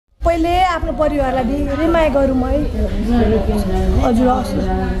सबैले आफ्नो परिवारलाई धेरै माया गरौँ है हजुर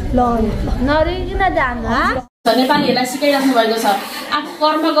ल नरिकिन जान्छ नेपालीहरूलाई सिकाइराख्नु भएको छ आफू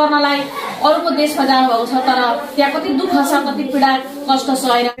कर्म गर्नलाई अरूको देशमा जानुभएको छ तर त्यहाँ कति दुःख छ कति पीडा कष्ट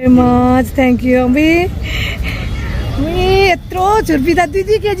सहेर थ्याङ्क यू यत्रो छुर्पी त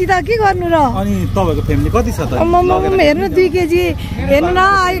 2 केजी त के गर्नु र अनि तपाईको फ्यामिली कति छ त हेर्नु 2 केजी हेर्नु न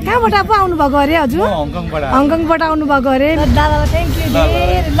कहाँबाट पो आउनु भएको अरे हजुर हङकङबाट आउनु भएको अरे दादालाई थ्याङ्क यू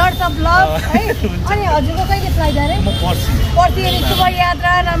धेरै लट्स अफ लभ है अनि हजुरको कहिले फ्लाइट अरे पर्सि शुभ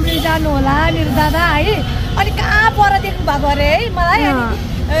यात्रा राम्ररी जानु होला मेरो दादा है अनि कहाँ पर देख्नु भएको अरे है मलाई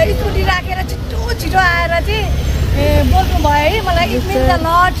अनि स्कुटी राखेर छिटो आएर चाहिँ बोल्नु भयो है मलाई इट मिन्स द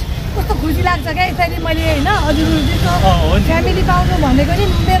लट कस्तो खुसी लाग्छ क्या यसरी मैले होइन हजुर फ्यामिली पाउनु भनेको नि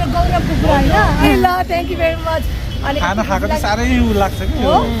मेरो गौरवको कुरा होइन ल थ्याङ्क यू भेरी मच अनि खाना खाएको त साह्रै लाग्छ कि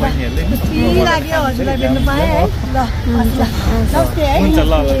यो बहिनीहरुले खुसी लाग्यो हजुरलाई भेट्नु पाएँ है ल नमस्ते है हुन्छ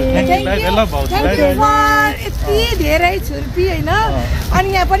ल थ्याङ्क यू यति धेरै छुर्पी होइन अनि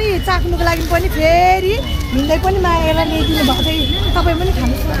यहाँ पनि चाख्नुको लागि पनि फेरि हिँड्दै पनि मागेर ल्याइदिनु भएको चाहिँ तपाईँ पनि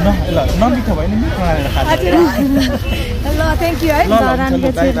खानुहोस् ल नमिठो भयो नि हजुर ल थ्याङ्क यू है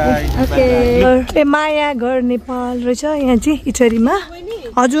ओके माया घर नेपाल रहेछ यहाँ चाहिँ इटरीमा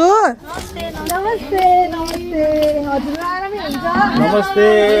हजुर नमस्ते नमस्ते हजुर आरामै हुन्छ नमस्ते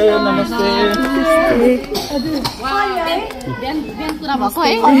नमस्ते हजुर बिहान कुरा भएको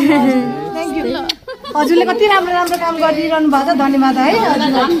है थ्याङ्क यू हजुरले कति राम्रो राम्रो काम गरिरहनु भएको छ धन्यवाद है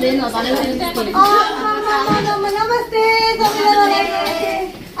नमस्ते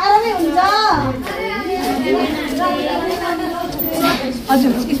आरामै हुन्छ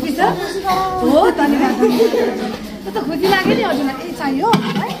हजुर स्पिच हो धन्यवाद त खुसी लाग्यो नि हजुरलाई के चाहियो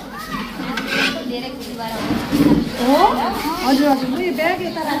है हो हजुर हजुर म यो ब्याग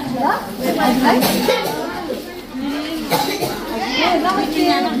यता राख्छु ल हजुरलाई नमस्ते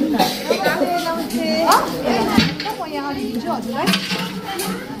नमस्ते म यहाँ दिन्छु हजुरलाई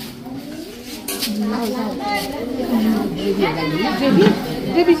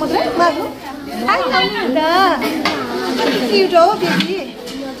बेबी मात्रै माग्नु क्युट हो बेबी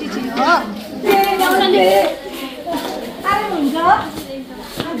चिची हो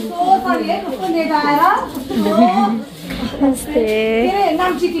नमस्ते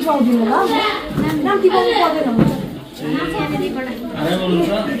नाम चाहिँ टिपाउदिनु ल नाम टिपाउनु पर्दैन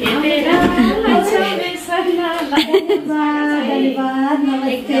धन्यवाद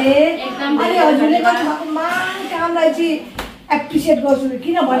नमस्ते अनि हजुरले गर्नुभएको महान कामलाई चाहिँ एप्रिसिएट गर्छु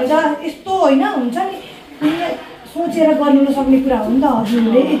किन भनेर यस्तो होइन हुन्छ नि सोचेर गर्नु नसक्ने कुरा हो नि त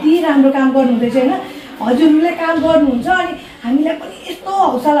हजुरले यति राम्रो काम गर्नुहुँदैछ होइन हजुरले काम गर्नुहुन्छ अनि हामीलाई पनि यस्तो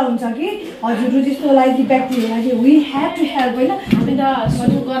हौसला हुन्छ कि हजुर जस्तो लागि व्यक्तिहरूलाई चाहिँ वी हेभ टु हेल्प होइन हामी त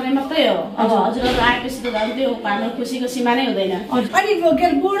सहयोग गर्ने मात्रै हो अब हजुरहरू आएपछि त झन् त्यो हाम्रो खुसीको सीमा नै हुँदैन अनि के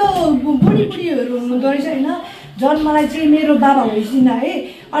अरे बुढीहरू हुनुहुँदो रहेछ होइन झन् मलाई चाहिँ मेरो बाबा भइसिन है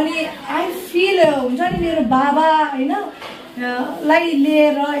अनि आई फिल हुन्छ नि मेरो बाबा होइन लाई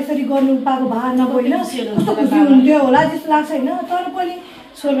लिएर यसरी गर्नु पाएको भए नभएन कस्तो खुसी हुन्थ्यो होला जस्तो लाग्छ होइन तर पनि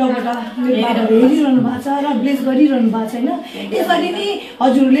स्वर्गबाट मेरो बाबाले हेरिरहनु भएको छ र ब्लेस गरिरहनु भएको छ होइन यसरी नै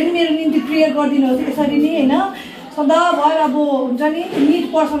हजुरहरूले नि मेरो निम्ति प्रेयर गरिदिनुहोस् यसरी नै होइन सदाभर अब हुन्छ नि निड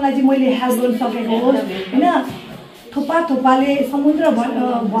पर्सनलाई चाहिँ मैले हेल्प गर्न सकेको होस् होइन थोपाले समुद्र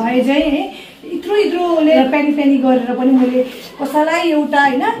भए चाहिँ है इत्रो प्यानी गरेर पनि मैले कसैलाई एउटा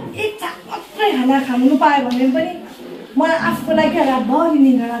होइन एक चाक मात्रै खाना खानु पाएँ भने पनि मलाई आफूको लागि रातभरि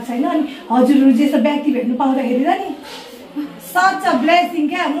निन्द्रा लाग्छ होइन अनि हजुरहरू जस्तो व्यक्ति भेट्नु पाउँदाखेरि त नि सच अ ब्लेसिङ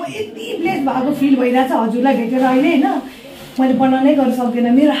क्या म यति ब्लेस भएको फिल भइरहेछ हजुरलाई भेटेर अहिले होइन मैले बनाउनै गर्न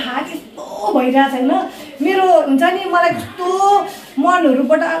सक्दिनँ मेरो हात यस्तो भइरहेछ होइन मेरो हुन्छ नि मलाई कस्तो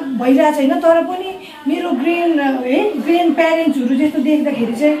मनहरूबाट भइरहेछ होइन तर पनि मेरो ग्रेन्ड प्यारेन्ट्सहरू जस्तो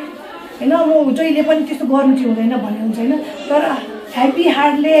देख्दाखेरि चाहिँ होइन म जहिले पनि त्यस्तो गर्नु चाहिँ हुँदैन भन्ने हुन्छ होइन तर ह्याप्पी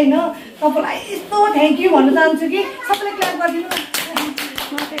हार्टले होइन तपाईँलाई यस्तो थ्याङ्क यू भन्न चाहन्छु कि सबैले क्ल्याप गरिदिनु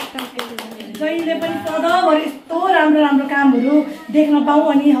जहिले पनि सदाभरि यस्तो राम्रो कामहरू देख्न पाऊँ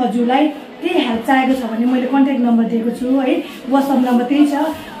अनि हजुरलाई त्यही हेल्प चाहिएको छ भने मैले कन्ट्याक्ट नम्बर दिएको छु है वाट्सएप नम्बर त्यही छ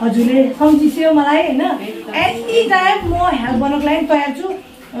हजुरले सम्झिस्यो मलाई होइन एनी टाइम म हेल्प गर्नको लागि तयार छु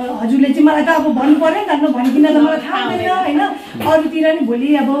हजुरले चाहिँ मलाई त अब भन्नु पर्यो नि त भनिकन त मलाई थाहा हुँदैन होइन अरूतिर नि भोलि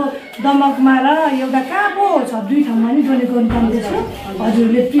अब दमकमा र एउटा कहाँ पो छ 2 ठाउँमा नि डोनेट गर्नु पाउँदैछु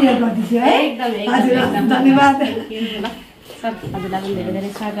हजुरले प्रेयर गरिदिन्छु है हजुर धन्यवाद हजुरलाई पनि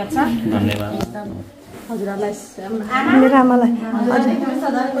धेरै स्वागत छ धन्यवाद हजुरलाई मेरो आमालाई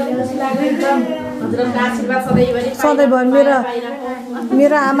सधैँभरि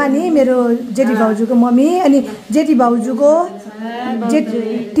मेरो आमा नि मेरो जेठी भाउजूको मम्मी अनि जेठी भाउजूको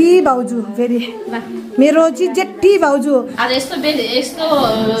जेठी भाउजू फेरि मेरो चाहिँ जेठी भाउजू आज यस्तो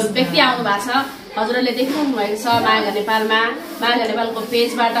व्यक्ति आउनु भएको छ हजुरहरूले देखिरहनु भएको छ माया नेपालमा माया नेपालको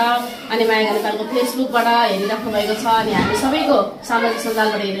पेजबाट अनि माया नेपालको फेसबुकबाट हेरिराख्नु भएको छ अनि हामी सबैको सामाजिक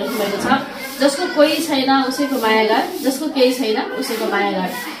सञ्जालबाट हेरिराख्नु भएको छ जसको कोही छैन उसैको माया घर जसको केही छैन उसैको माया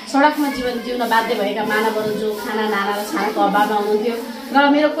घर सडकमा जीवन जिउन बाध्य भएका मानवहरू जो खाना नाना र छानाको अभावमा हुनुहुन्थ्यो र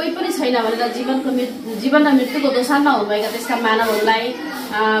मेरो कोही पनि छैन भनेर जीवन र मृत्युको दोसानमा हुनुभएका त्यस्ता मानवहरूलाई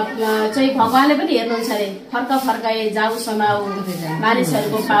चाहिँ भगवानले पनि हेर्नुहुन्छ अरे फर्काए जाऊ समाऊ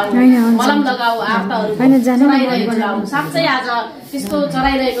मानिसहरूको पाऊ मलम लगाऊ आप्ताहरू चराइरहेको घाउ साँच्चै आज त्यस्तो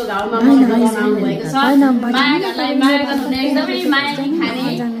चराइरहेको घाउमा मलम लगाउन आउनु भएको छ मायाहरूलाई माया गर्नुहुने एकदमै माया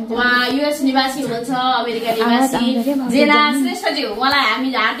खाने उहाँ युएस निवासी हुनुहुन्छ अमेरिका निवासी जेना श्रेष्ठज्यू उहाँलाई हामी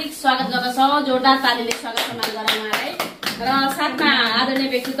हार्दिक स्वागत गर्दछौँ जोरदार तालीले स्वागत सम्मान गरौँ उहाँलाई र साथमा आदरणीय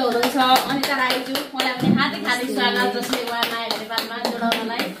व्यक्तित्व हुनुहुन्छ अनिता राईज्यू उहाँलाई पनि हार्दिक स्वागत जसले उहाँ माया नेपालमा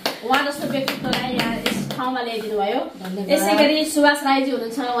जोडाउनलाई उहाँ जस्तो व्यक्तित्वलाई यहाँ यस ठाउँमा ल्याइदिनु भयो यसै गरी सुभाष राईजी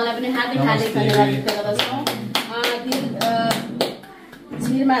हुनुहुन्छ उहाँलाई पनि हार्दिक धन्यवाद व्यक्त गर्दछौँ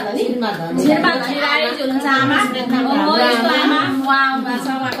छिरमा धनी राईजी हुनुहुन्छ आमा उहाँ आउनुभएको छ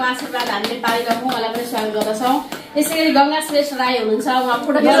उहाँको आशीर्वाद हामीले पाइरहेको उहाँलाई पनि स्वागत गर्दछौँ यसै गरी गङ्गा श्रेष्ठ राई हुनुहुन्छ उहाँ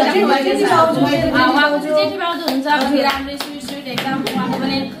उहाँको जेठी भाउजू हुन्छ कति राम्रै स्विट एकदम उहाँको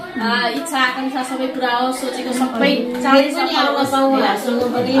पनि इच्छा आकांक्षा सबै पुरा हो सोचेको सबै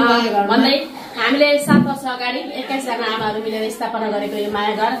भन्दै हामीले 7 वर्ष अगाडि 21 जना आमाहरू मिलेर स्थापना गरेको यो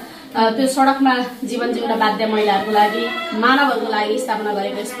माया घर त्यो सडकमा जीवन जिउन बाध्य महिलाहरूको लागि मानवहरूको लागि स्थापना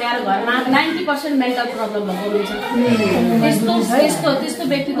गरेको यस प्यारो घरमा 90% मेन्टल प्रब्लम भएको हुन्छ त्यस्तो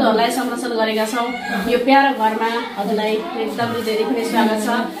व्यक्तित्वहरूलाई संरक्षण गरेका छौँ यो प्यारो घरमा हजुरलाई एकदम हृदयदेखि नै स्वागत छ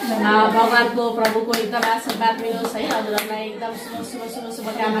भगवानको प्रभुको एकदम आशीर्वाद मिलोस् है हजुरहरूलाई एकदम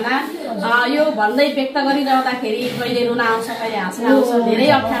शुभकामना यो भन्दै व्यक्त गरिरहँदाखेरि कहिले रुन आउँछ कहिले हाँस्न आउँछ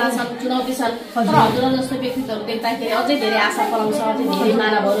धेरै अप्ठ्यारा छन् चुनौती छन् तर हजुर जस्तो व्यक्तित्वहरू देख्दाखेरि अझै धेरै आशा पराउँछ अझै धेरै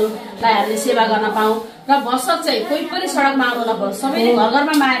मानवहरूलाई हामीले सेवा गर्न पाऊँ र भरसक चाहिँ कोही पनि सडकमा आउनु नपरोस् सबैले घर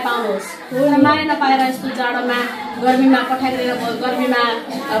घरमा माया पाउनुहोस् माया नपाएर यस्तो जाडोमा गर्मीमा पठाइदिएर गर्मीमा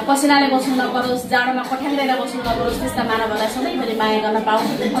पसिनाले बस्नु नपरोस् जाडोमा पठाइदिएर बस्नु नपरोस् त्यस्ता मानवहरूलाई सधैँभरि माया गर्न पाऊँ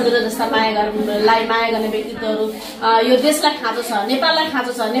हजुर जस्ता माया गर्ने व्यक्तित्वहरू यो देशलाई खाँचो छ नेपाललाई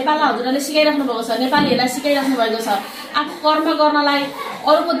खाँचो छ नेपाललाई हजुरहरूले सिकाइराख्नु भएको छ नेपालीहरूलाई सिकाइराख्नु भएको छ आफू कर्म गर्नलाई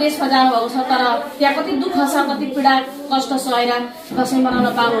अरूको देशमा जानुभएको छ तर त्यहाँ कति दुःख छ कति पीडा कष्ट सहेर दसैँ मनाउन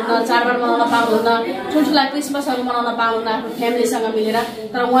पाउनुहुन्न चाडबाड मनाउन पाउनुहुन्न ठुल्ठुला क्रिसमसहरू मनाउन पाउनुहुन्न आफ्नो फ्यामिलीसँग मिलेर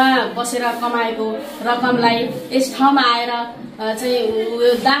तर उहाँ बसेर कमाएको रकमलाई यस ठाउँमा आएर चाहिँ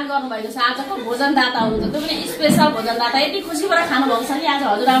दान गर्नुभएको छ आजको भोजनदाता हुनुहुन्छ त्यो पनि स्पेसल भोजनदाता यति खुसीबाट खानुभएको छ कि आज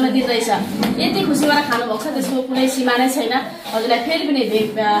हजुर आउन दिन रहेछ यति खुसीबाट खानुभएको छ त्यसको कुनै सीमा नै छैन हजुरलाई फेरि पनि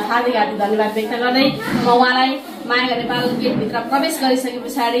हार्दिक धन्यवाद व्यक्त गर्दै म उहाँलाई माया नेपाल गेटभित्र प्रवेश गरिसके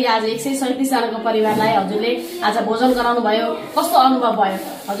पछाडि आज 137 जनाको परिवारलाई हजुरले आज भोजन गराउनु भयो कस्तो अनुभव भयो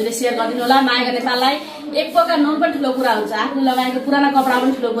हजुरले सेयर गरिदिनु होला माया नेपाललाई एक प्रकार नुन पनि ठुलो कुरा हुन्छ आफूले लगाएको पुराना कपडा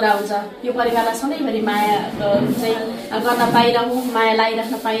पनि ठुलो कुरा हुन्छ यो परिवारलाई सधैँभरि माया चाहिँ गर्न पाइरहँ माया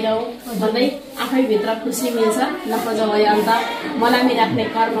लगाइराख्न पाइरहँ भन्दै आफैभित्र खुसी मिल्छ नखोजाउ अन्त मलाई राख्ने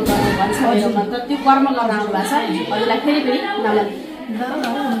कर्म गर्नु भन्छ मेरो मन्त्र त्यो कर्म गर्न आउनु भएको छ हजुरलाई फेरि पनि नमन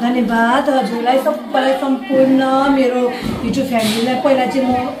धन्यवाद हजुरलाई सबैलाई सम्पूर्ण मेरो युट्युब फ्यामिलीलाई पहिला चाहिँ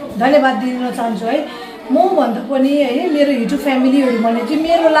म धन्यवाद दिन चाहन्छु है म भन्दा पनि है मेरो युट्युब फ्यामिलीहरू भने चाहिँ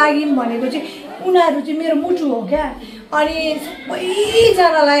मेरो लागि भनेको चाहिँ उनीहरू चाहिँ मेरो मुटु हो क्या अनि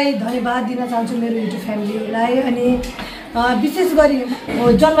सबैजनालाई धन्यवाद दिन चाहन्छु मेरो युट्युब फ्यामिलीहरूलाई अनि विशेष गरी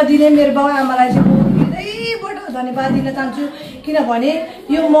जन्मदिने मेरो बाउ आमालाई चाहिँ म हृदयबाट धन्यवाद दिन चाहन्छु किनभने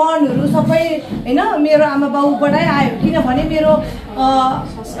यो मनहरू सबै होइन मेरो आमा बाउबाटै आयो किनभने मेरो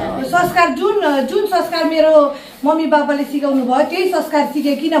संस्कार जुन संस्कार मेरो मम्मी बाबाले सिकाउनु भयो त्यही संस्कार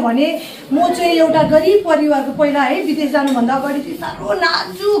सिकेँ किनभने म चाहिँ एउटा गरिब परिवारको पहिला है विदेश जानुभन्दा अगाडि चाहिँ साह्रो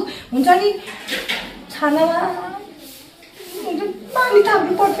नाजुक हुन्छ नि छानामा पानी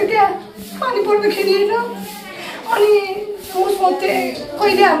थाप्नु पर्थ्यो क्या पानी पर्दाखेरि होइन अनि म सोचेँ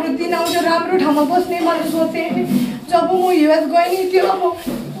कहिले हाम्रो दिन आउँछ राम्रो ठाउँमा बस्ने मैले सोचेँ जब म युएस गएँ नि त्यो अब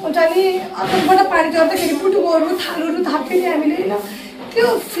हुन्छ नि अन्तबाट पानी चढ्दाखेरि पुटुकोहरू थालहरू थाप्थ्यो नि हामीले होइन त्यो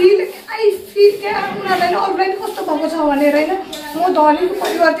फिल आई फिल क्या उनीहरूलाई अरूलाई कस्तो भएको छ भनेर होइन म धनीको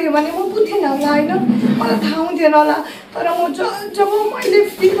परिवार थियो भने म बुझ्थिनँ होला होइन मलाई थाहा हुन्थेन होला तर म जब मैले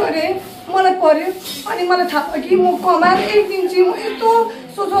फिल गरेँ मलाई पर्यो अनि मलाई थाहा भयो कि म कमाएर एक दिन चाहिँ म यस्तो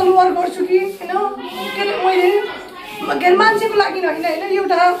सोसल वर्क गर्छु कि होइन के अरे मैले के अरे मान्छेको लागि होइन होइन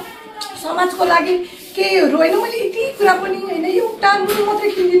एउटा समाजको लागि केहीहरू होइन मैले यति कुरा पनि होइन एउटा लुगा मात्रै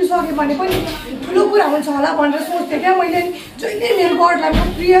किनिदिनु सकेँ भने पनि ठुलो कुरा हुन्छ होला भनेर सोच्थेँ क्या मैले। जहिले मेरो गडलाई म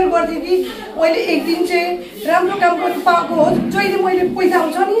प्रेयर गर्थेँ कि मैले एक दिन चाहिँ राम्रो काम गर्नु पाएको होस्। जहिले मैले पैसा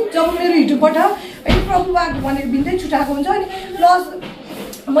आउँछ नि जब मेरो हिटोबाट है प्रभुवाको भनेको बिन्दै छुट्याएको हुन्छ अनि प्लस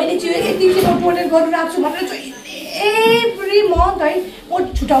मैले चाहिँ यति चाहिँ म डोनेट गर्नु राख्छु भनेर चाहिँ एभ्री मन्थ है म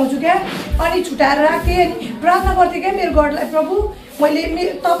छुट्याउँछु क्या। अनि छुट्याएर राख्थेँ अनि प्रार्थना गर्थेँ क्या मेरो गडलाई, प्रभु मैले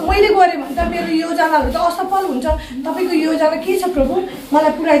गरेँ भने त मेरो योजनाहरू त असफल हुन्छ, तपाईँको योजना के छ प्रभु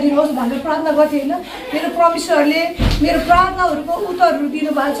मलाई पुऱ्याइदिनुहोस् भनेर प्रार्थना गर्थेँ होइन। मेरो परमेश्वरले मेरो प्रार्थनाहरूको उत्तरहरू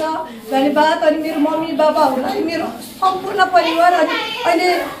दिनुभएको छ, धन्यवाद। अनि मेरो मम्मी बाबाहरूलाई मेरो सम्पूर्ण परिवार अनि अहिले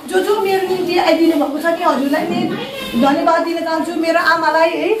जो मेरो निम्ति आइदिनु भएको छ नि हजुरलाई नै धन्यवाद दिन चाहन्छु। मेरो आमालाई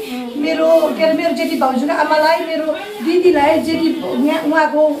है मेरो के अरे मेरो जेठी भाउजूको आमालाई, मेरो दिदीलाई, जेठी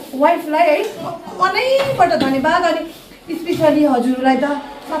उहाँको वाइफलाई है मनैबाट धन्यवाद। अनि स्पेसली हजुरलाई त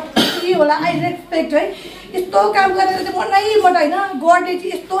साँच्चै होला आई रेस्पेक्ट है। यस्तो काम गरेर चाहिँ मनैबाट होइन गडले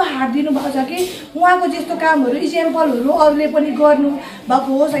चाहिँ यस्तो हात दिनुभएको छ कि उहाँको जस्तो कामहरू इक्जाम्पलहरू अरूले पनि गर्नु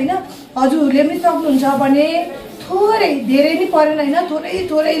भएको होस् होइन। हजुरहरूले पनि सक्नुहुन्छ भने थोरै धेरै नै परेन होइन,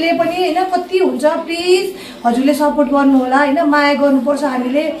 थोरैले पनि होइन कति हुन्छ प्लिज हजुरले सपोर्ट गर्नु होला होइन, माया गर्नुपर्छ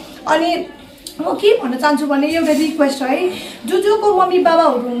हामीले। अनि म के भन्न चाहन्छु भने एउटा रिक्वेस्ट है, जोको मम्मी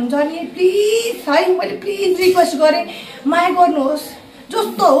बाबाहरू हुनुहुन्छ नि प्लिज है मैले प्लिज रिक्वेस्ट गरेँ माया गर्नुहोस्।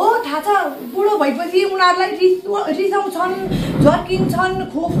 जस्तो हो थाहा छ बुढो भएपछि उनीहरूलाई रिसाउँछन्, झर्किन्छन्,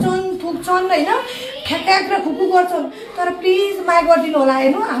 खोप्छन्, थुक्छन् होइन, ठ्याक्याक र खुकु गर्छन्, तर प्लिज माया गरिदिनु होला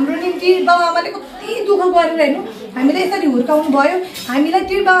हेर्नु। हाम्रो निम्ति बाबुआमाले कति दुःख गरेर हेर्नु हामीलाई यसरी हुर्काउनु भयो, हामीलाई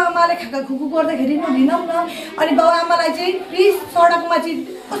त्यो बाबुआमाले खाका खुकु गर्दाखेरि नलिनौँ न। अनि बाबुआमालाई चाहिँ प्लिज सडकमा चाहिँ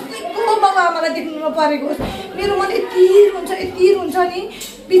कसैको बाबुआमालाई देख्नु नपरेको होस्। मेरो मन यति रुन्छ नि,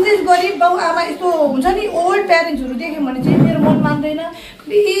 विशेष गरी बाबुआमा यस्तो हुन्छ नि ओल्ड प्यारेन्ट्सहरू देख्यो भने चाहिँ मेरो मन मान्दैन।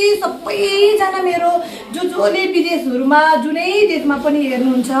 प्लिज सबैजना मेरो जसले विदेशहरूमा जुनै देशमा पनि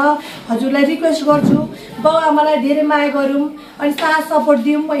हेर्नुहुन्छ हजुरलाई रिक्वेस्ट गर्छु बाबुआमालाई धेरै माया गरौँ अनि साथ सपोर्ट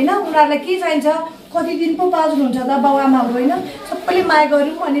दिउँ होइन। उनीहरूलाई के चाहिन्छ कति दिन पो बाँच्नुहुन्छ त बाबुआमाहरू होइन, सबैले माया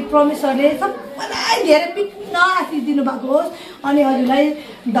गरौँ। अनि परमेश्वरले सबैलाई धेरै बिघ्न आशिष दिनुभएको होस्। अनि हजुरलाई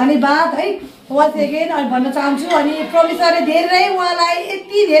धन्यवाद है वान्स एगेन अनि भन्न चाहन्छु। अनि परमेश्वरले धेरै उहाँलाई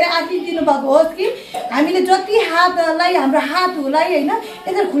यति धेरै आशिष दिनुभएको होस् कि हामीले जति हातलाई हाम्रो हातहरूलाई होइन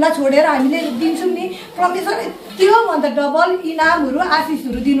यसरी खुला छोडेर हामीले दिन्छौँ नि परमेश्वरले त्योभन्दा डबल इनामहरू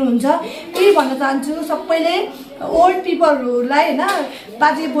आशिषहरू दिनुहुन्छ। त्यही भन्न चाहन्छु सबैले ओल्ड पिपलहरूलाई होइन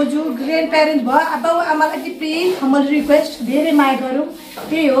बाजे बोजू ग्रान्ड प्यारेन्ट्स भयो बाबुआमालाई चाहिँ प्लिज हाम्रो रिक्वेस्ट धेरै माया गरौँ।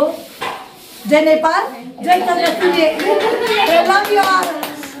 त्यही हो। जय नेपाल, जय चन्द्रसूर्य। Love you all.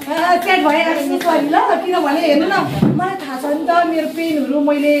 Set भइहाल्नु sorry ल, किनभने हेर्नु न मलाई थाहा छ नि त मेरो पेनहरू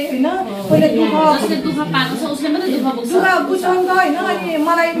मैले होइन पहिला दुःख पाएको छ उसले मात्रै दुःख बुझ्छ नि त होइन। अनि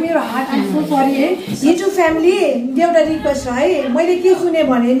मलाई मेरो हार्ट आइसो सरी है। हिजो फ्यामिली एउटा रिक्वेस्ट है मैले के सुने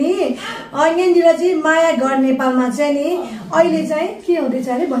भने नि यहाँनिर चाहिँ माया घर नेपालमा चाहिँ नि अहिले चाहिँ के हुँदैछ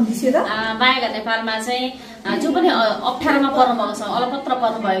अरे भन्दैछ त माया घर नेपालमा चाहिँ जो पनि अप्ठ्यारोमा पर्नुभएको छ, अलपत्र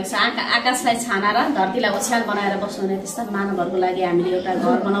पर्नुभएको छ, आकाशलाई छाना र धरतीलाई ओछ्यान बनाएर बस्नुहुने त्यस्ता मानवहरूको लागि हामीले एउटा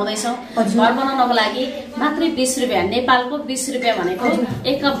घर बनाउँदैछौँ। घर बनाउनको लागि मात्रै 20 रुपियाँ, नेपालको 20 रुपियाँ भनेको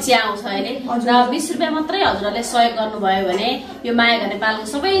एक कप चिया आउँछ अहिले र 20 रुपियाँ मात्रै हजुरहरूले सहयोग गर्नुभयो भने यो माया घर नेपालको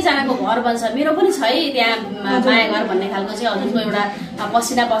सबैजनाको घर बन्छ। मेरो पनि छ है त्यहाँ माया घर भन्ने खालको चाहिँ हजुरको एउटा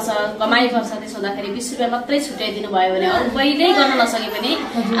पसिना पर्छ, कमाइ पर्छ। त्यसो हुँदाखेरि 20 रुपियाँ मात्रै छुट्याइदिनु भयो भने अरू कहिल्यै गर्न नसके पनि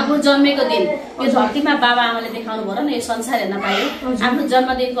आफ्नो जन्मेको दिन यो धरतीमा बाबा आमाले देखाउनु भयो नि यो संसार हेर्न पायो। आफ्नो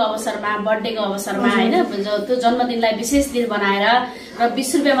जन्मदिनको अवसरमा, बर्थडेको अवसरमा होइन त्यो जन्मदिनलाई विशेष दिन बनाएर र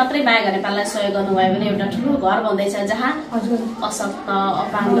 20 रुपियाँ मात्रै माया घर नेपाललाई सहयोग गर्नुभयो भने एउटा ठुलो घर बन्दैछ जहाँ अशक्त,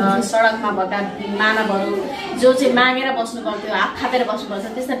 अपाङ्ग, सडकमा भएका मानवहरू जो चाहिँ मागेर बस्नु पर्थ्यो, हात खापेर बस्नु पर्छ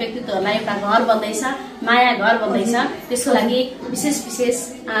त्यस्ता व्यक्तित्वहरूलाई एउटा घर बन्दैछ, माया घर बन्दैछ। त्यसको लागि विशेष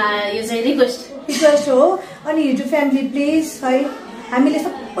यो चाहिँ रिक्वेस्ट हो। अनि हिजो फ्यामिली प्लिज है हामीले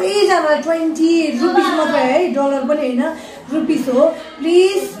सबैजनालाई 20 रुपिस मात्रै है, डलर पनि होइन रुपिस हो।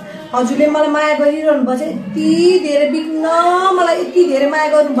 प्लिज हजुरले मलाई माया गरिरहनु भएको छ, यति धेरै बिघ्न मलाई यति धेरै माया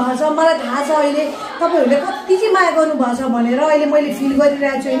गर्नुभएको छ। मलाई थाहा छ अहिले तपाईँहरूले कति चाहिँ माया गर्नुभएको छ भनेर अहिले मैले फिल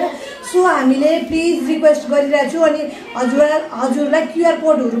गरिरहेको छु होइन। सो हामीले प्लिज रिक्वेस्ट गरिरहेको छु। अनि हजुरलाई QR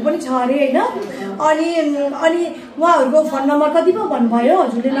कोडहरू पनि छ अरे होइन। अनि उहाँहरूको फोन नम्बर कति पो भन्नुभयो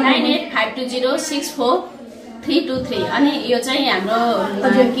हजुरले? 9852064323। अनि यो चाहिँ हाम्रो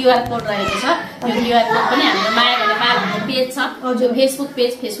QR कोड रहेको छ। यो QR कोड पनि हाम्रो माया घर नेपाल पेज छ, फेसबुक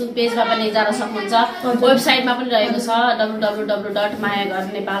पेजमा पनि जान सक्नुहुन्छ। वेबसाइटमा पनि रहेको छ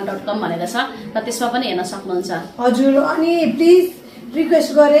www.mayagarnepal.com भनेर छ र त्यसमा पनि हेर्न सक्नुहुन्छ हजुर। अनि प्लिज रिक्वेस्ट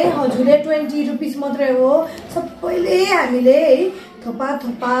गरेँ हजुरले 20 रुपिस मात्रै हो। सबैले हामीले है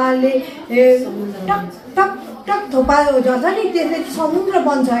थोपाले टक टक टक थोपा झर्छ नि त्यसले समुद्र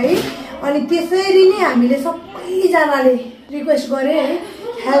बन्छ है। अनि त्यसरी नै हामीले सबैजनाले रिक्वेस्ट गरे है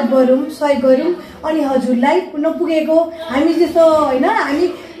हेल्प गरौँ सहयोग गरौँ। अनि हजुरलाई नपुगेको हामी जस्तो होइन हामी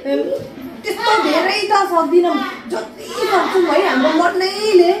त्यस्तो धेरै त सक्दिनौँ जति सक्छौँ है हाम्रो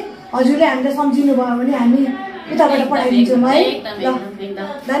मनैले हजुरले हामीलाई सम्झिनु भयो भने हामी उताबाट पठाइदिन्छौँ है। ल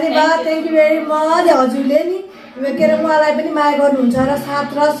धन्यवाद थ्याङ्क यू भेरी मच। हजुरले नि के अरे उहाँलाई पनि माया गर्नुहुन्छ र साथ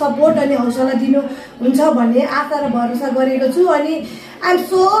र सपोर्ट अनि हौसला दिनुहुन्छ भन्ने आशा र भरोसा गरेको छु। अनि आइ एम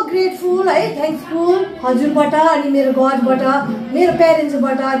सो ग्रेटफुल है थ्याङ्क्सफुल हजुरबाट अनि मेरो घरबाट मेरो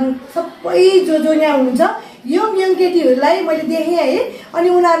प्यारेन्ट्सबाट अनि सबै जो यहाँ हुनुहुन्छ यङ केटीहरूलाई मैले देखेँ है। अनि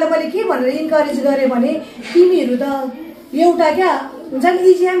उनीहरूलाई मैले के भनेर इन्करेज गरेँ भने तिमीहरू त एउटा क्या हुन्छ नि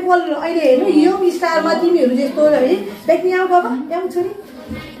इक्जाम्पल अहिले हेर्नु यङ स्टारमा तिमीहरू जस्तो है देख्ने आऊ बाबा यहाँ छोरी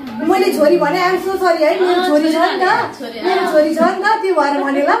मैले छोरी भने आइम सो सरी है मेरो छोरी छ नि त मेरो छोरी छ नि त त्यो भएर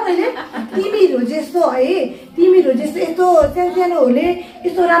भनेला मैले तिमीहरू जस्तो है तिमीहरू जस्तो यस्तो सानोहरूले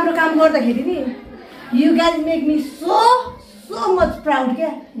यस्तो राम्रो काम गर्दाखेरि नि you guys make me so much proud क्या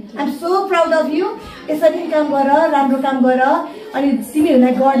आइ am so proud of you. यसरी काम गर राम्रो काम गर अनि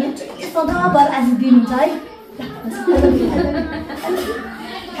तिमीहरूलाई गडले सदाभर आशिष दिनुहुन्छ है।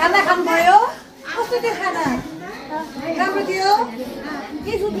 खाना खानुभयो कस्तो थियो खाना राम्रो थियो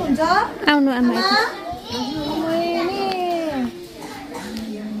के सुत्नुहुन्छ आउनु आमा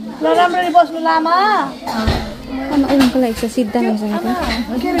ल राम्ररी बस्नु लामा उनको लागि चाहिँ सिद्धा हुन्छ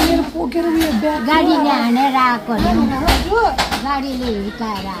गाडीले हानेर आएको गाडीले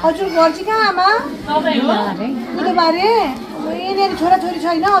हिर्काएर हजुर घर चाहिँ कहाँ आमा बुधबारे यहाँनिर छोराछोरी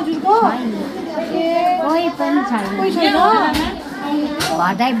छैन हजुरको कोही पनि छैन कोही छैन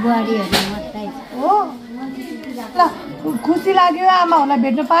भदै बुहारीहरू मात्रै हो। ल खुसी लाग्यो आमाहरूलाई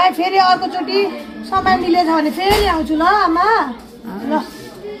भेट्न पाएँ। फेरि अर्कोचोटि समय मिलेछ भने फेरि आउँछु ल आमा। ल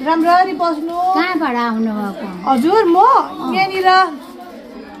राम्ररी बस्नु। कहाँबाट आउनु भएको हजुर म यहाँनिर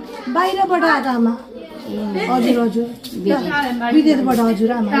बाहिरबाट आएको आमा हजुर हजुर विदेशबाट हजुर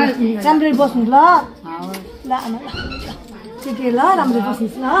आमा राम्ररी बस्नु ल ल आमा ठिकै ल राम्ररी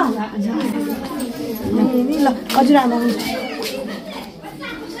बस्नुहोस् ल ल हजुर आमा हुन्छ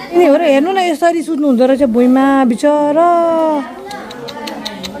यिनीहरू हेर्नु न यसरी सुत्नु हुँदो रहेछ भुइँमा बिचरा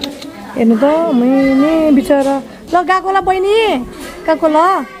हेर्नु त मैनी बिचरा। ल गएको ल बहिनी गएको ल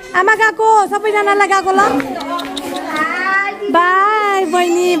आमा गएको सबैजनालाई गएको ल बाई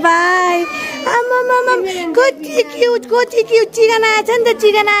बहिनी बाई आमा कति क्युट चिकन आएछ नि त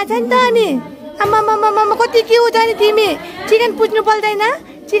चिकन आएछ नि त अनि आमा कति क्युट अनि तिमी चिकन पुज्नु पर्दैन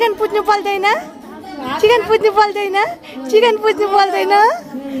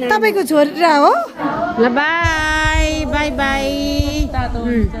तपाईँको छोरा हो। ल by by by by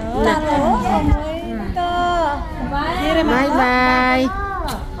by by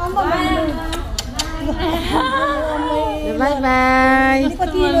by by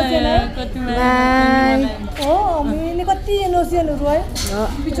हो मैले कति इनोसेन्टहरू है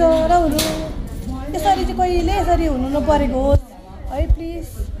बिचराहरू यसरी चाहिँ कहिले यसरी हुनु नपरेको होस् है प्लिज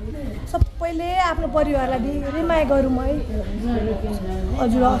सबैले आफ्नो परिवारलाई धेरै माया गरौँ है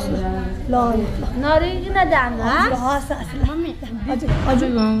हजुर हस् ल नरिकन जानु हस् हजुर हजुर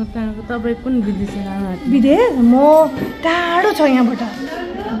तपाईँ कुन विदेश विदेश म टाढो छ यहाँबाट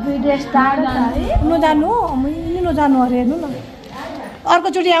विदेश टाढो छ है नजानु मैले नजानु अरे हेर्नु न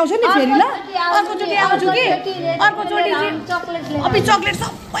अर्कोचोटि आउँछु नि फेरि ल अर्कोचोटि आउँछु कि अर्कोचोटि अब चक्लेट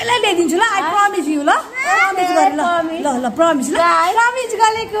सबैलाई ल्याइदिन्छु ल आई प्रमिस यु ल प्रमिस गरे ल ल ल प्रमिस ल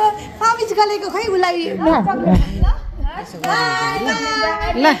प्रमिस गरेको खै उसलाई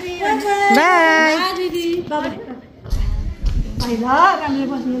ल बाई भाइ ल राम्ररी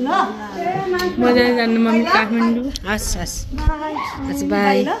बस्नु ल मजाले जानु मम्मी काठमाडौँ हस् हस् हस्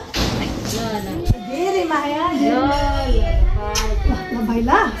बाई धेरै माया भाइ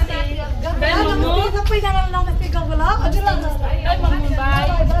ल सबैजनालाई नमस्ते गाउँको ल हजुर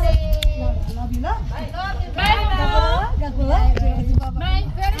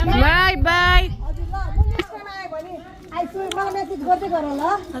बाई बाई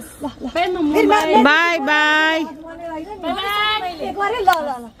बाई बाई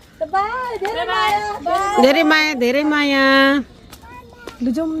धेरै माया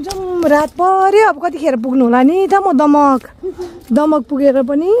जाउँ रात पर्यो अब कतिखेर पुग्नु होला नि त म दमक पुगेर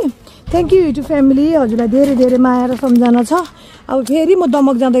पनि थ्याङ्क यू युट्युब फ्यामिली हजुरलाई धेरै धेरै माया र सम्झना छ। अब फेरि म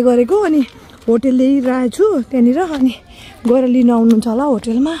दमक जाँदै गरेको अनि होटेल ल्याइरहेको छु त्यहाँनिर अनि गएर लिनु आउनुहुन्छ होला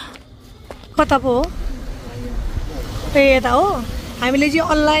होटेलमा कता पो हो ए यता हो हामीले चाहिँ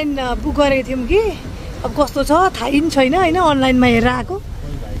अनलाइन बुक गरेको थियौँ कि अब कस्तो छ थाहै पनि छैन होइन अनलाइनमा हेरेर आएको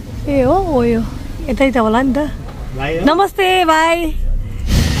ए हो यो यतै त होला नि त नमस्ते भाइ।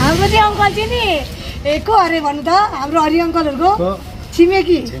 हाम्रो चाहिँ अङ्कल चाहिँ नि को अरे भन्नु त हाम्रो हरि अङ्कलहरूको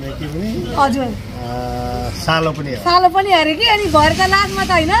छिमेकी हजुर सालो पनि अरे कि। अनि भएर त लास्टमा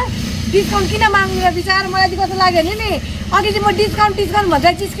त होइन डिस्काउन्ट किन माग्नु र विचार मलाई चाहिँ कस्तो लाग्यो भने नि अघि चाहिँ म डिस्काउन्ट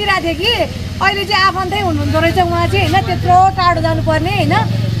भन्दा चिस्किरहेको थिएँ कि अहिले चाहिँ आफन्तै हुनुहुँदो रहेछ उहाँ चाहिँ होइन त्यत्रो टाढो जानुपर्ने होइन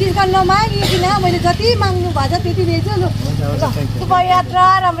डिस्काउन्ट नमागिकन मैले जति माग्नु भएको छ त्यति दिएछु लु शुभ यात्रा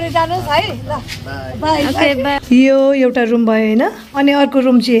राम्ररी जानुहोस् है ल बाई। यो एउटा रुम भयो होइन अनि अर्को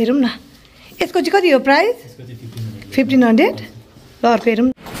रुम चाहिँ हेरौँ न यसको चाहिँ कति हो प्राइस 1500 ल अर्को हेरौँ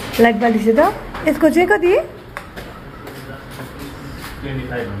लाइट बालिस त यसको चाहिँ कति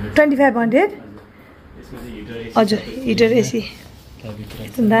 2500 हजुर हिटर एसी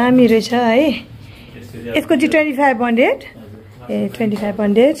दामी रहेछ है यसको चाहिँ 2500 ए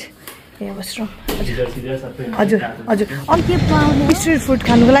 2500 ए वासरुम हजुर हजुर अनि के पाउने स्ट्रिट फुड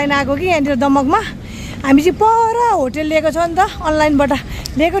खानुको लागि आएको कि यहाँनिर दमकमा हामी चाहिँ पर होटेल लिएको छ नि त अनलाइनबाट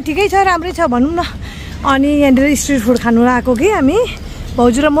लिएको ठिकै छ राम्रै छ भनौँ न। अनि यहाँनिर स्ट्रिट फुड खानु आएको कि हामी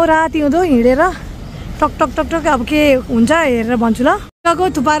भाउजू र म राति हुँदो हिँडेर टक टक टक टक अब के हुन्छ हेरेर भन्छु ल।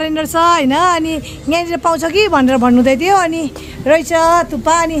 थुक्पा रहेछ होइन अनि यहाँनिर पाउँछ कि भनेर भन्नुहुँदै थियो अनि रहेछ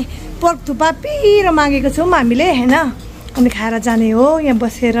थुक्पा अनि पोर्क थुक्पा पिरो मागेको छौँ हामीले होइन अनि खाएर जाने हो यहाँ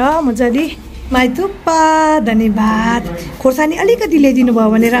बसेर मजाले माई थुक्पा धन्यवाद। खोर्सानी अलिकति ल्याइदिनु भयो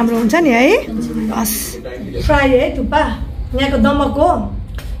भने राम्रो हुन्छ नि है। हस् फ्राई है थुक्पा यहाँको दमकको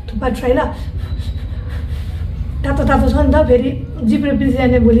थुक्पा फ्राई ल तातो तातो छ नि त फेरि जिब्रो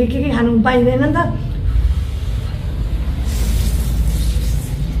पिल्सिजाने भोलि के खानु पाइँदैन नि त।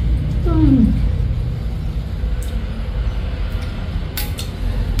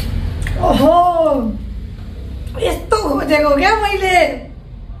 ओहो यस्तो खोजेको क्या मैले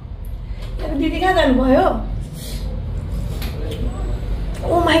दिदी कहाँ जानुभयो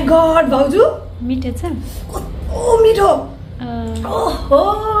ओ माई गड भाउजू मिठो छ कस्तो मिठो ओहो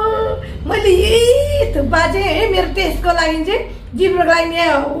मैले यही थुक्पा चाहिँ है मेरो टेस्टको लागि चाहिँ जिब्रोको लागि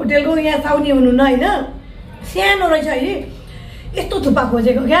यहाँ होटेलको यहाँ साउनी हुनु न होइन सानो रहेछ है यस्तो थुक्पा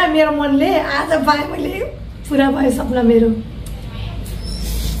खोजेको क्या मेरो मनले आज पाएँ मैले पुरा भयो सपना मेरो।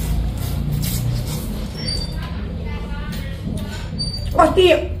 अस्ति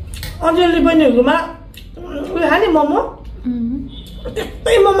अञ्जली बहिनीहरूकोमा उयो खाने मोमो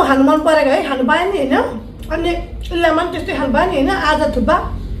त्यस्तै मोमो खानु मन परेको है खानु पाएँ नि होइन अनि इल्लामा पनि त्यस्तै खानु पाएँ नि होइन आज थुक्पा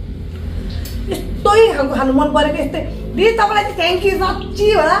यस्तै खालको खानु मन परेको यस्तै दिदी तपाईँलाई चाहिँ थ्याङ्क यू साँच्ची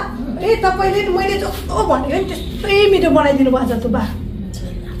होला ए तपाईँले मैले जस्तो भनेको नि त्यस्तै मिठो बनाइदिनु भएको छ थुक्पा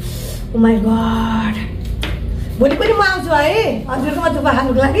ओ माई गड भोलि पनि म आउँछु है हजुरकोमा थुक्पा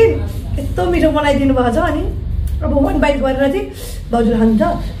खानुको लागि यस्तो मिठो बनाइदिनु भएको छ। अनि अब वान बाइट गरेर चाहिँ भाउजू खान्छ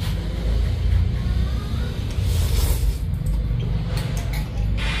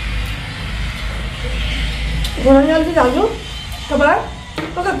अलिकति खान्छु तपाईँलाई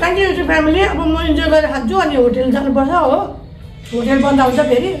कता थ्याङ्क यू फ्यामिली। अब म इन्जोय गरेर खान्छु अनि होटेल जानुपर्छ हो होटेल बन्द हुन्छ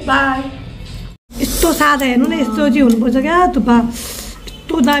फेरि बाई। यस्तो सादा हेर्नु न यस्तो चाहिँ हुनुपर्छ क्या थुक्पा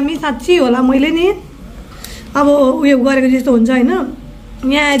यस्तो दामी साँच्ची होला मैले नि अब उयो गरेको जस्तो हुन्छ होइन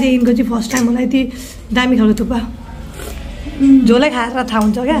यहाँ आएदेखिको चाहिँ फर्स्ट टाइम होला यति दामी खालको थुक्पा झोलै खाएर थाहा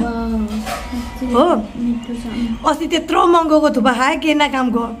हुन्छ क्या हो। अस्ति त्यत्रो महँगोको थुक्पा खाएँ केना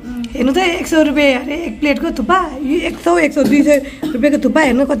कामको हेर्नु त 100 रुपियाँ अरे एक प्लेटको थुक्पा 100 200 रुपियाँको थुक्पा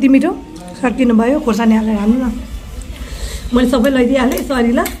हेर्नु कति मिठो सर्किनु भयो खोर्सानी हालेर खानु न मैले सबै लैदिइहालेँ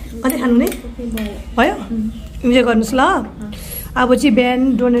सरी ल कति खानु नि भयो इन्जोय गर्नुहोस् ल। अब चाहिँ बिहान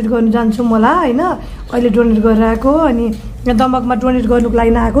डोनेट गर्नु जान्छु मलाई होइन अहिले डोनेट गरेर आएको अनि यहाँ दमकमा डोनेट गर्नुको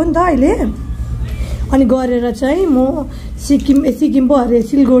लागि आएको नि त अहिले अनि गरेर चाहिँ म सिक्किम पो अरे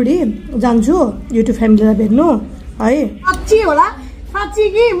सिलगढी जान्छु युट्युब फ्यामिलीलाई भेट्नु है। साँच्ची होला साँच्ची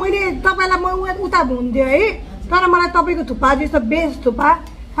कि मैले तपाईँलाई म उता हुन्थ्यो है तर मलाई तपाईँको थुक्पा जस्तो बेस्ट थुक्पा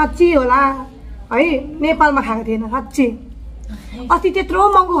साँच्ची होला है नेपालमा खाएको थिएन साँच्ची अस्ति त्यत्रो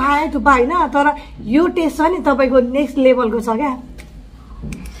महँगो खाएँ थुक्पा होइन तर यो टेस्ट छ नि तपाईँको नेक्स्ट लेभलको छ क्या।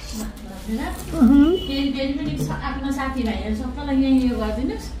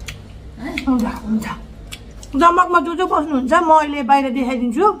 हुन्छ हुन्छ दमकमा जो बस्नुहुन्छ म अहिले बाहिर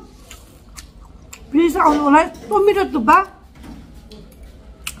देखाइदिन्छु प्लिज आउनु होला यस्तो मिठो थुक्पा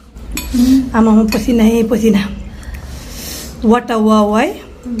आमा पसिना है पसिना वाट अ वाउ है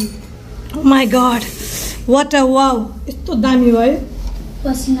my God what a wow यस्तो दामी भयो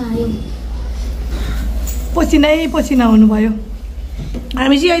पसिना आयो पसिनै पसिना हुनुभयो।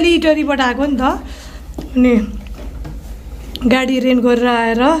 हामी चाहिँ अहिले इटरीबाट आएको नि त अनि गाडी रेन्ट गरेर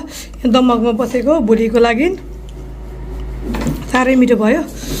आएर दमकमा बसेको भोलिको लागि साह्रै मिठो भयो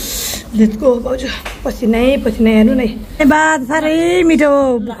लेट्स गो भाउजू पसिनै हेर्नु नै धन्यवाद साह्रै मिठो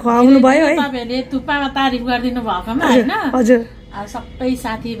खुवाउनु भयो है तपाईँहरूले थुक्पामा तारिफ गरिदिनु भएकोमा होइन हजुर सबै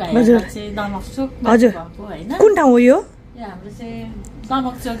साथीभाइहरू चाहिँ दमक चोक हजुर भएको होइन कुन ठाउँ हो यो हाम्रो चाहिँ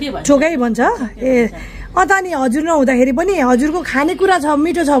दमक चोकै भन्छ चोकै भन्छ ए अन्त नि हजुर नहुँदाखेरि पनि हजुरको खानेकुरा छ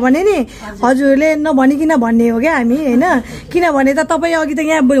मिठो छ भने नि हजुरले नभनिकन भन्ने हो क्या हामी होइन किनभने त तपाईँ अघि त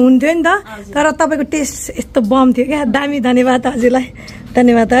यहाँ हुन्थ्यो नि त तर तपाईँको टेस्ट यस्तो बम थियो क्या दामी धन्यवाद हजुरलाई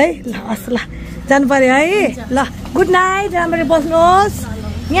धन्यवाद है ल हस् ल जानु पर्यो है ल गुड नाइट राम्ररी बस्नुहोस्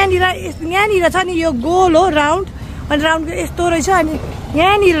यहाँनिर छ नि यो गोल हो राउन्ड अनि राउन्डको यस्तो रहेछ अनि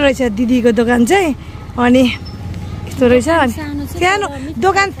यहाँनिर रहेछ दिदीको दोकान चाहिँ अनि यस्तो रहेछ अनि सानो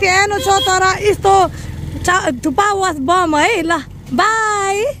दोकान सानो छ तर यस्तो थुक्पा वास बम है ल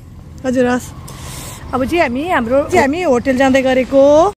बाई हजुर हस् अब चाहिँ हामी होटल जाँदै गरेको